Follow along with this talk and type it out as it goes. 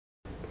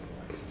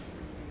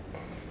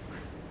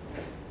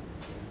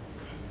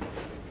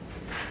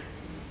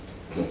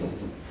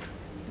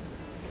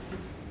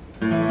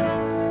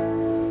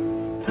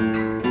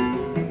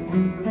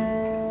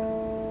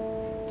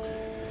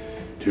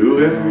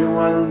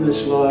one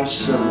that's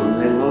lost someone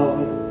they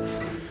love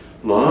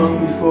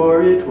long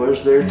before it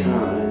was their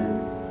time.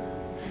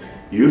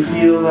 You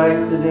feel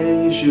like the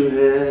days you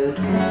had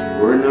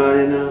were not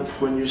enough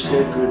when you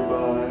said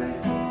goodbye.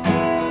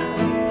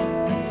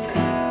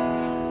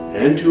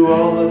 And to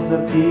all of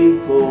the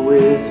people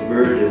with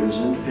burdens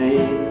and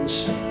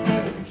pains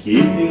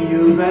keeping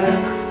you back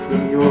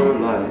from your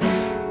life,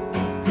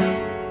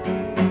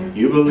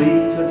 you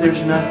believe that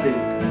there's nothing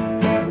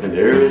and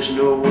there is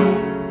no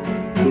one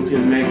who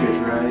can make it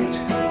right.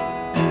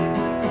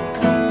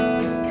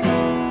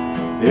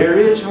 There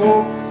is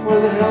hope for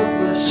the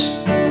helpless,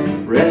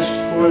 rest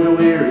for the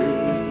weary,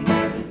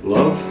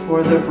 love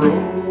for the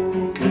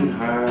broken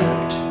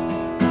heart.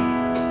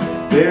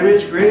 There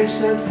is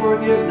grace and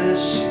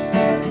forgiveness,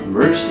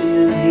 mercy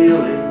and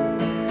healing.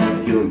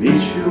 He'll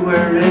meet you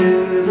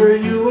wherever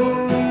you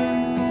are.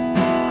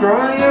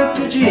 Cry out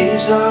to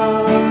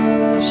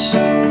Jesus.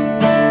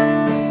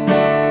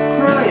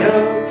 Cry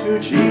out to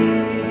Jesus.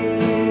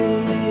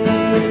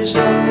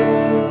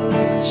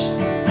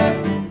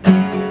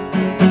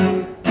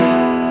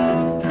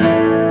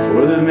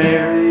 For the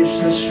marriage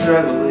that's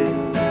struggling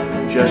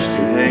just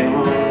to hang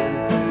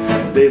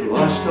on, they've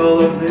lost all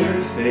of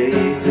their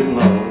faith in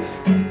love.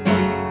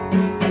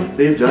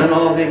 They've done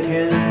all they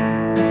can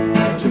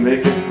to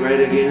make it right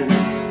again,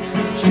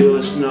 still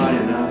it's not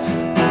enough.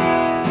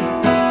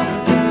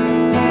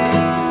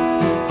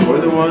 For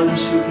the ones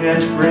who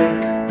can't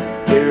break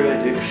their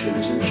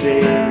addictions and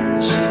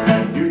chains,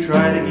 you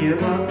try to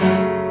give up,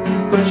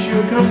 but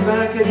you come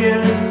back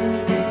again.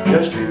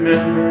 Just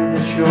remember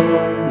that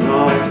you're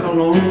not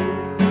alone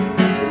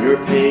in your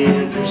pain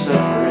and your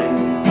suffering.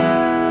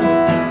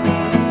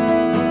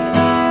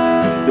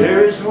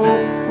 There is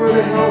hope for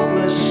the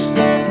helpless,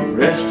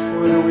 rest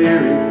for the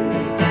weary,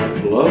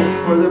 love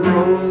for the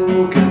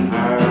broken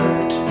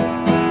heart.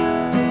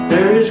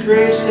 There is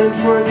grace and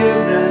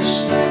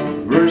forgiveness,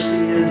 mercy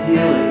and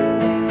healing.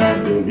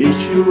 He'll meet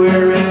you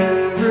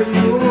wherever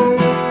you are.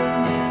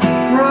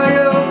 Cry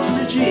out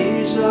to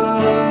Jesus.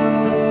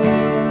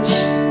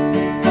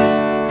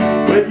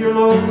 When you're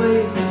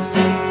lonely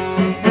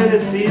and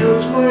it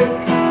feels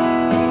like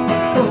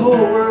the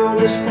whole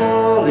world is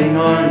falling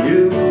on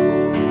you,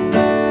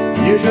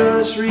 you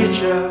just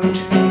reach out,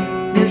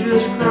 you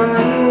just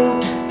cry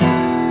out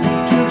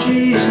to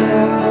Jesus.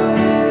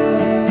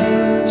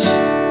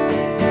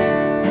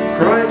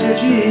 Cry to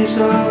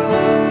Jesus.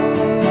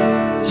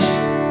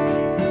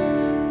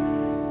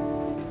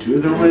 To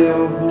the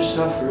widow who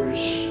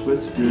suffers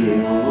with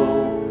being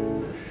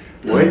alone,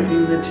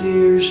 wiping the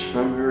tears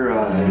from her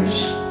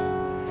eyes.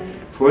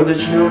 For the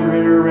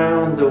children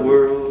around the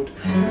world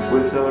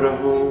without a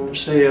home,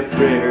 say a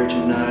prayer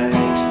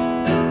tonight.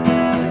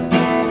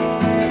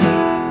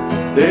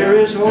 There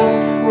is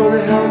hope for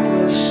the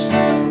helpless,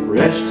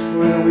 rest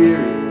for the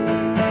weary,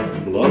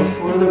 love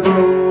for the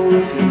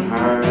broken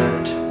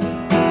heart.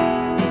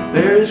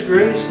 There is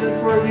grace and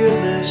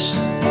forgiveness,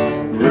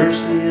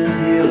 mercy and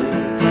healing.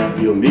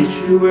 He'll meet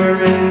you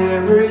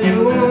wherever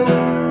you are.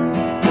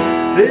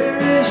 There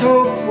is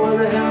hope for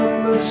the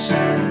helpless,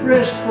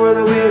 rest for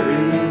the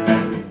weary,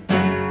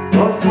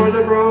 love for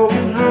the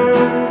broken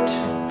heart.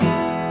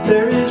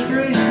 There is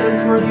grace and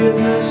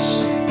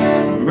forgiveness,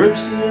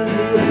 mercy and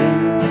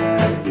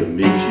healing. He'll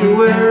meet you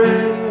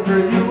wherever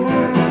you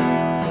are.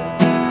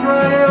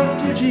 Cry out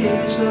to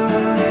Jesus.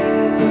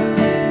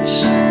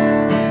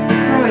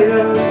 Cry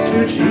out to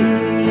Jesus.